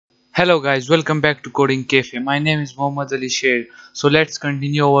Hello guys, welcome back to Coding Cafe. My name is Mohammad Ali Sher. So let's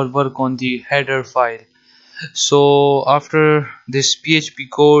continue our work on the header file. So after this PHP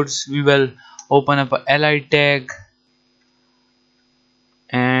codes, we will open up a li tag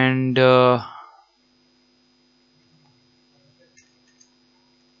and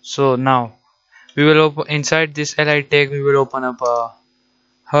so now we will open inside this li tag. We will open up a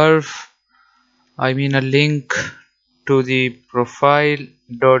a link to the profile.php,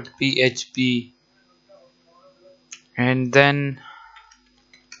 and then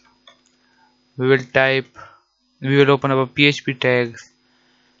we will open up a PHP tag,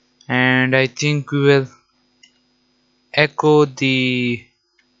 and I think we will echo the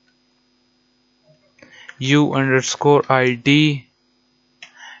u_id,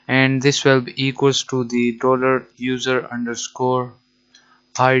 and this will be equals to the $user_id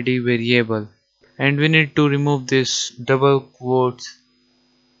variable, and we need to remove this double quotes,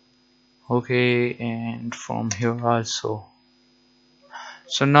 okay, and from here also.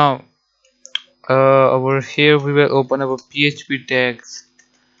 So now over here we will open up a PHP tags,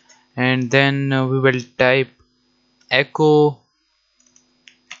 and then we will type echo,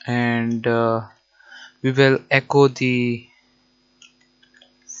 and we will echo the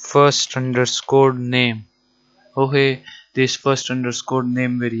first underscore name, okay, this first underscore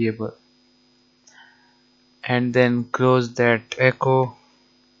name variable, and then close that echo.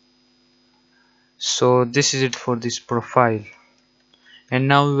 So this is it for this profile, and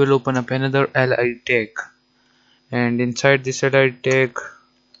now we will open up another li tag, and inside this li tag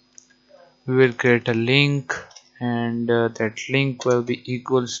we will create a link, and that link will be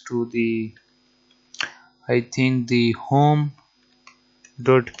equals to the, I think, the home.php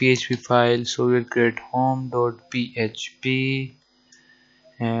file. So we will create home.php,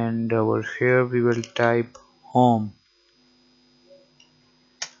 and over here we will type home,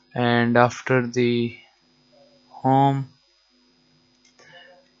 and after the home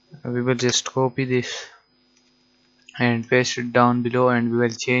we will just copy this and paste it down below, and we will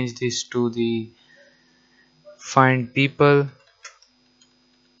change this to the find people,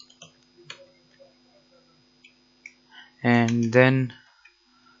 and then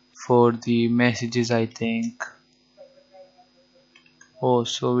for the messages, I think, oh,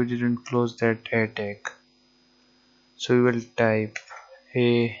 so we didn't close that a tag, so we will type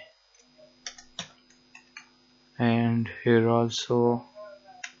a, and here also,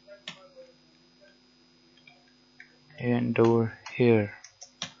 and over here.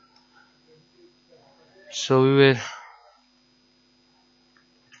 So we will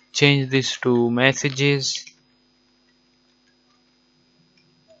change this to messages,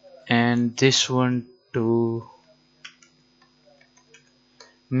 and this one to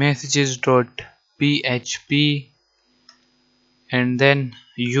messages.php, and then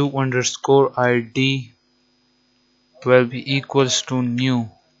u_id will be equals to new.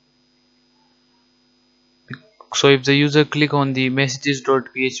 So if the user click on the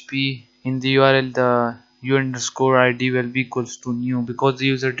messages.php, in the URL the u_id will be equals to new, because the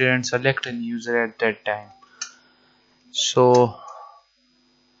user didn't select any user at that time. So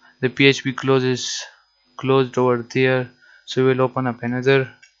the PHP closed over there, so we will open up another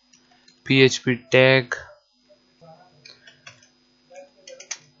PHP tag,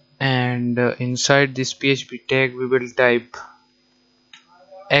 and inside this PHP tag we will type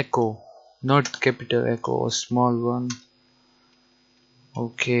echo, not capital echo, a small one,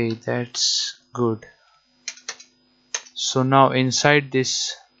 okay, that's good. So now inside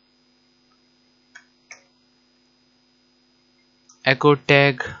this echo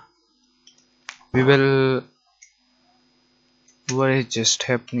tag we will, what is just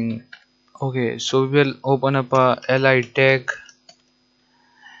happening, okay, so we will open up a li tag,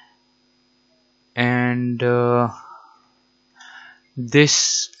 and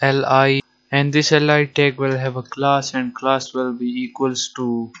this li tag will have a class, and class will be equals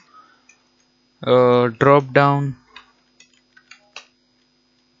to drop down,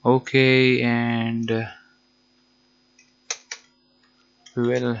 okay, and we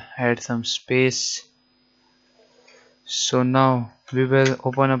will add some space. So now we will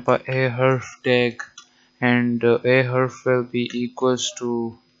open up a href tag, and href will be equals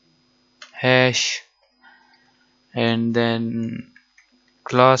to hash, and then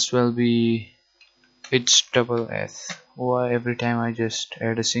class will be, it's double s, why every time I just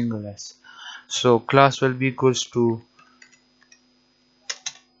add a single s. So class will be equals to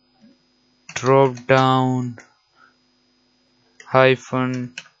drop down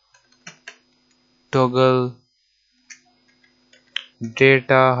hyphen toggle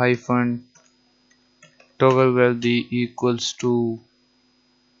data hyphen toggle will be equals to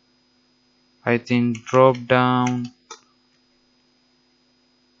I think drop down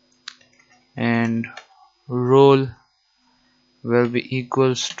and role will be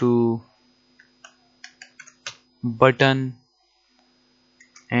equals to button,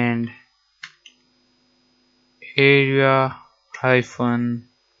 and area hyphen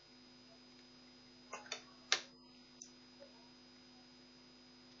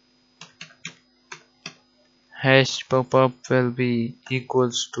hash popup will be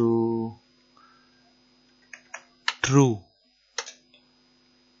equals to true,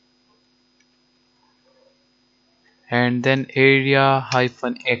 and then area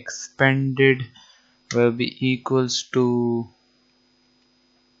hyphen expanded will be equals to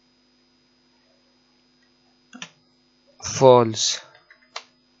false.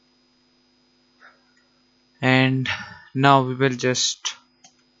 And now we will just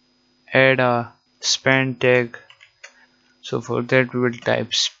add a span tag. So for that we will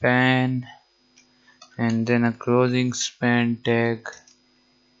type span and then a closing span tag,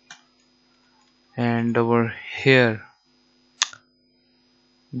 and over here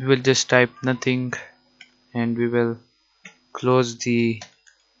we will just type nothing and we will close the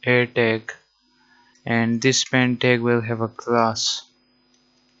air tag, and this span tag will have a class.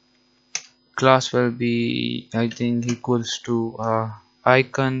 Class will be, I think, equals to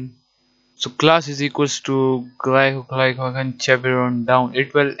icon. So class is equals to icon chevron down.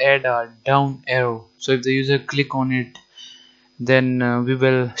 It will add a down arrow, so if the user click on it, then we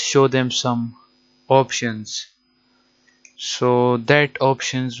will show them some options. So that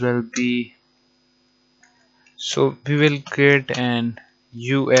options will be, so we will create an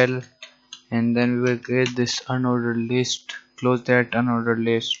ul, and then we will create this unordered list, close that unordered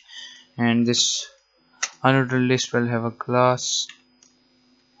list, and this unordered list will have a class,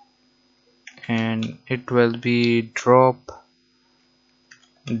 and it will be drop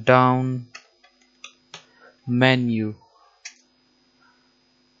down menu,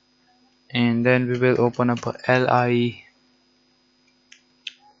 and then we will open up a li,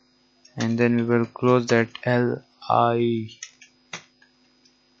 and then we will close that li.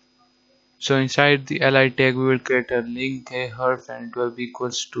 So inside the li tag we will create a link href, and it will be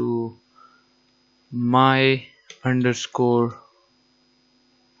equals to my underscore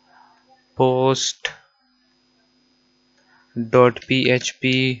post dot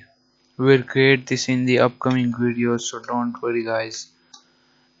php. We will create this in the upcoming videos, so don't worry guys.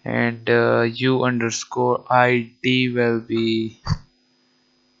 And u underscore id will be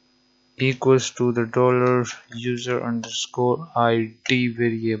equals to the dollar user underscore id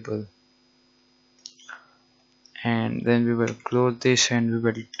variable, and then we will close this and we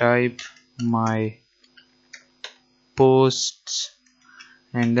will type my posts,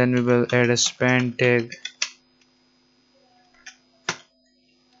 and then we will add a span tag,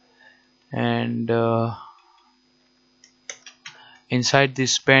 and inside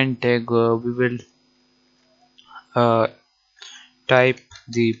this span tag we will uh, type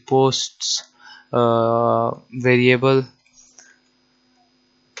the posts variable,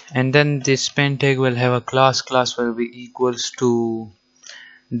 and then this span tag will have a class will be equals to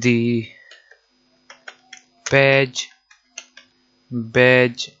the page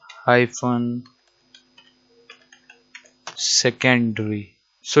badge hyphen secondary.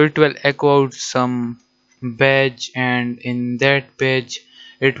 So it will echo out some badge, and in that page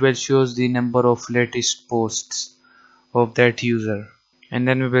it will shows the number of latest posts of that user, and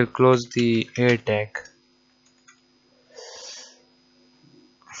then we will close the air tag,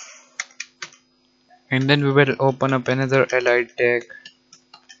 and then we will open up another li tag,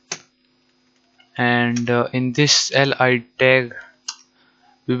 and in this li tag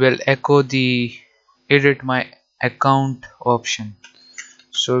we will echo the edit my account option.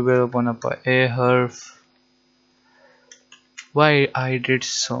 So we will open up a href. Why I did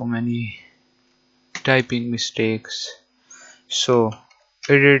so many typing mistakes. So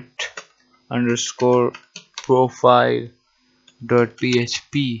edit underscore profile dot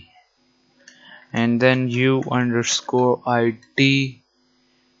php, and then u underscore id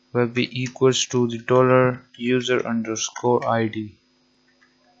will be equals to the dollar user underscore id.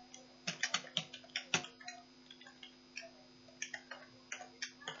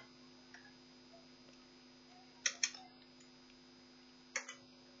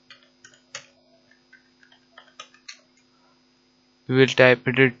 We will type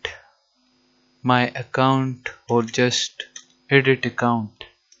edit my account or just edit account.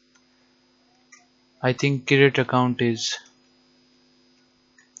 I think edit account is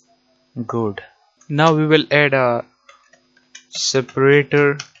good. Now we will add a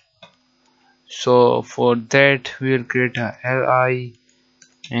separator. So for that we will create a li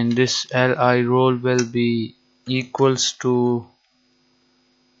and this li role will be equals to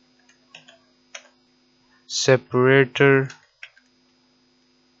separator,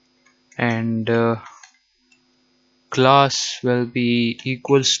 and class will be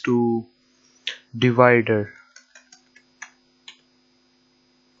equals to divider.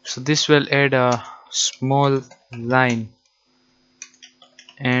 So this will add a small line,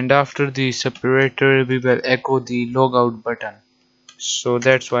 and after the separator we will echo the logout button. So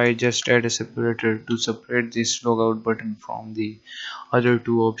that's why I just add a separator to separate this logout button from the other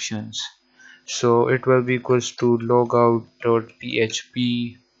two options. So it will be equals to logout.php,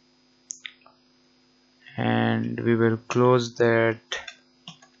 and we will close that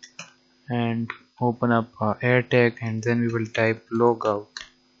and open up our air tag, and then we will type logout.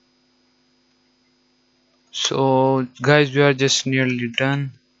 So guys, we are just nearly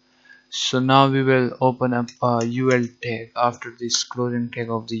done. So now we will open up a ul tag after this closing tag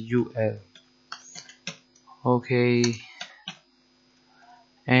of the ul. Okay,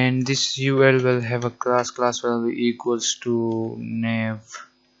 and this ul will have a class will be equals to nav,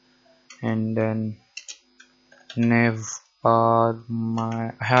 and then nav bar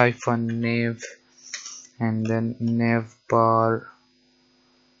my hyphen nav, and then nav bar,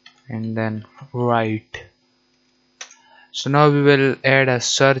 and then right. So now we will add a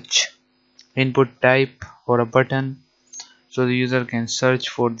search input type or a button, so the user can search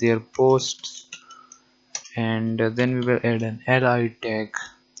for their posts, and then we will add an li tag,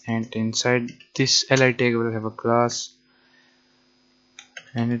 and inside this li tag will have a class,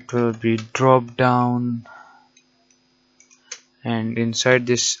 and it will be drop down, and inside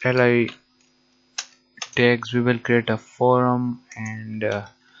this li tags we will create a forum, and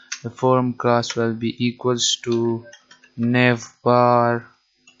the forum class will be equals to navbar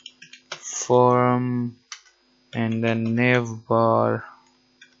forum, and then navbar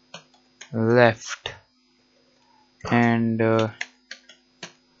left, and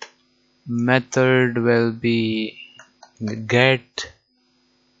method will be get,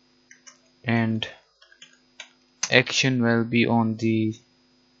 and action will be on the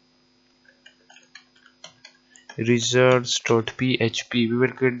results.php. we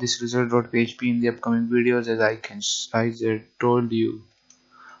will create this results.php in the upcoming videos, as I told you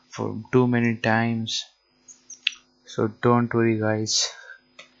for too many times, so don't worry guys.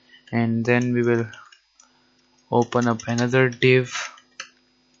 And then we will open up another div,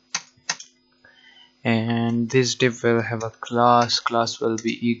 and this div will have a class will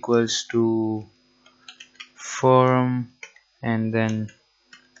be equals to forum, and then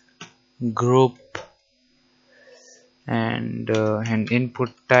group, and an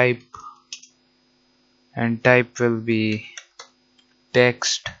input type, and type will be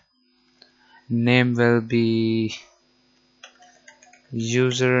text, name will be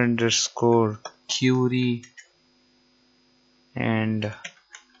user underscore query, and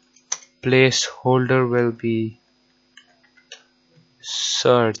placeholder will be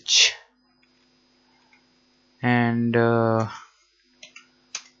search, and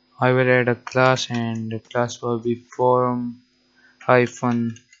I will add a class, and the class will be forum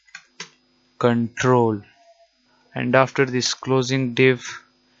hyphen control. And after this closing div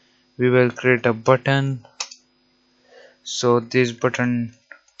we will create a button, so this button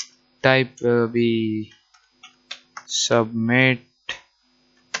type will be submit,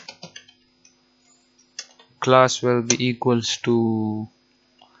 class will be equals to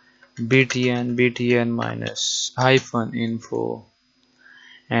btn minus hyphen info,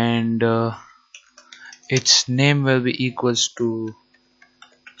 and its name will be equals to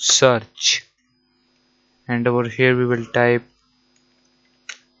search, and over here we will type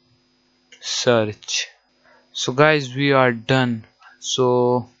search. So guys, we are done.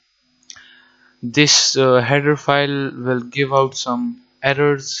 So this header file will give out some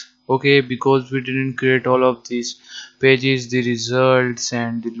errors, okay, because we didn't create all of these pages, the results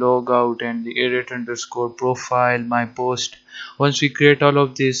and the logout and the edit underscore profile, my post. Once we create all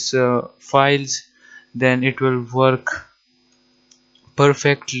of these files, then it will work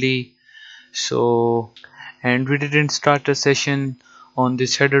perfectly. So, and we didn't start a session on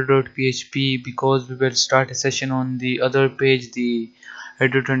this header.php because we will start a session on the other page, the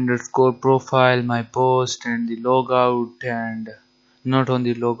edit underscore profile, my post, and the logout, and not on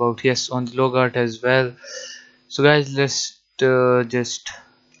the logout, yes, on the logout as well. So guys, let's just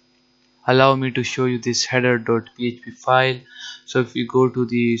allow me to show you this header.php file. So if you go to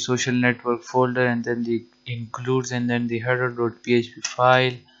the social network folder, and then the includes, and then the header.php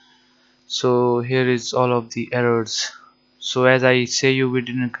file, so here is all of the errors. So as I say you, we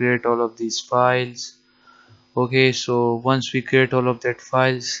didn't create all of these files. Okay, so once we create all of that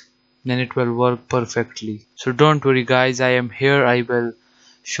files, then it will work perfectly. So don't worry guys, I am here. I will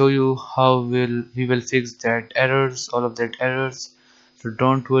show you how we will fix that errors, all of that errors. So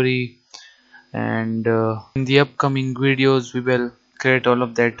don't worry, and in the upcoming videos we will create all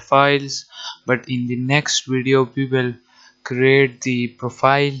of that files, but in the next video we will create the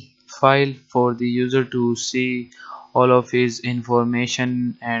profile file for the user to see all of his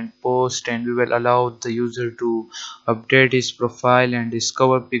information and post, and we will allow the user to update his profile and his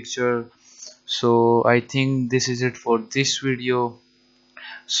cover picture. So I think this is it for this video.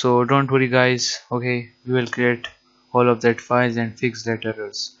 So don't worry guys, okay, we will create all of that files and fix that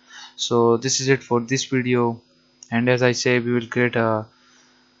errors. So this is it for this video, and as I say, we will create a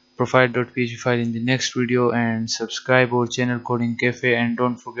profile.php file in the next video, and subscribe our channel Coding Cafe, and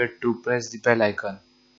don't forget to press the bell icon.